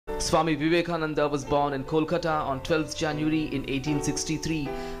Swami Vivekananda was born in Kolkata on 12th January in 1863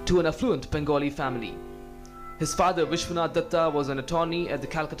 to an affluent Bengali family. His father Vishwanath Datta was an attorney at the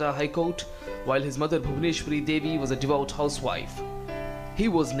Calcutta High Court, while his mother Bhuvaneshwari Devi was a devout housewife. He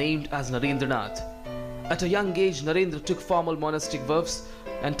was named as Narendranath. At a young age, Narendra took formal monastic vows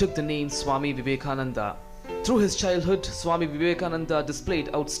and took the name Swami Vivekananda. Through his childhood, Swami Vivekananda displayed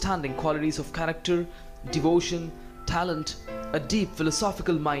outstanding qualities of character, devotion, talent, a deep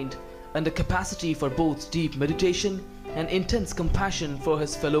philosophical mind, and a capacity for both deep meditation and intense compassion for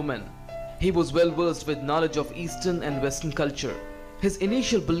his fellow men. He was well versed with knowledge of Eastern and Western culture. His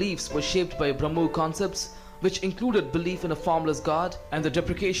initial beliefs were shaped by Brahmo concepts, which included belief in a formless God and the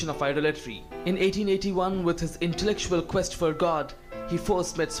deprecation of idolatry. In 1881, with his intellectual quest for God, he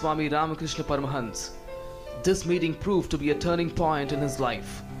first met Swami Ramakrishna Paramahans. This meeting proved to be a turning point in his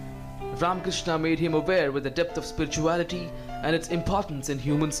life. Ramakrishna made him aware with the depth of spirituality and its importance in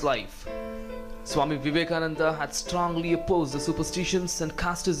human's life. Swami Vivekananda had strongly opposed the superstitions and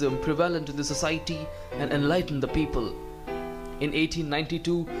casteism prevalent in the society and enlightened the people. In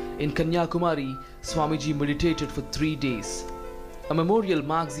 1892, in Kanyakumari, Swamiji meditated for 3 days. A memorial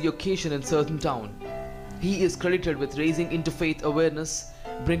marks the occasion in certain town. He is credited with raising interfaith awareness,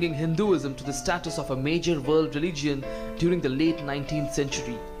 bringing Hinduism to the status of a major world religion during the late 19th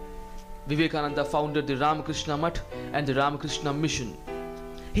century. Vivekananda founded the Ramakrishna Mutt and the Ramakrishna Mission.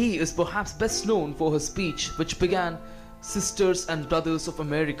 He is perhaps best known for his speech which began Sisters and Brothers of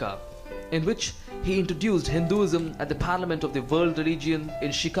America, in which he introduced Hinduism at the Parliament of the World Religion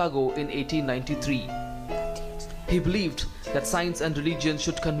in Chicago in 1893. He believed that science and religion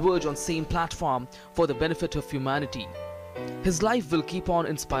should converge on same platform for the benefit of humanity. His life will keep on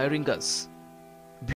inspiring us.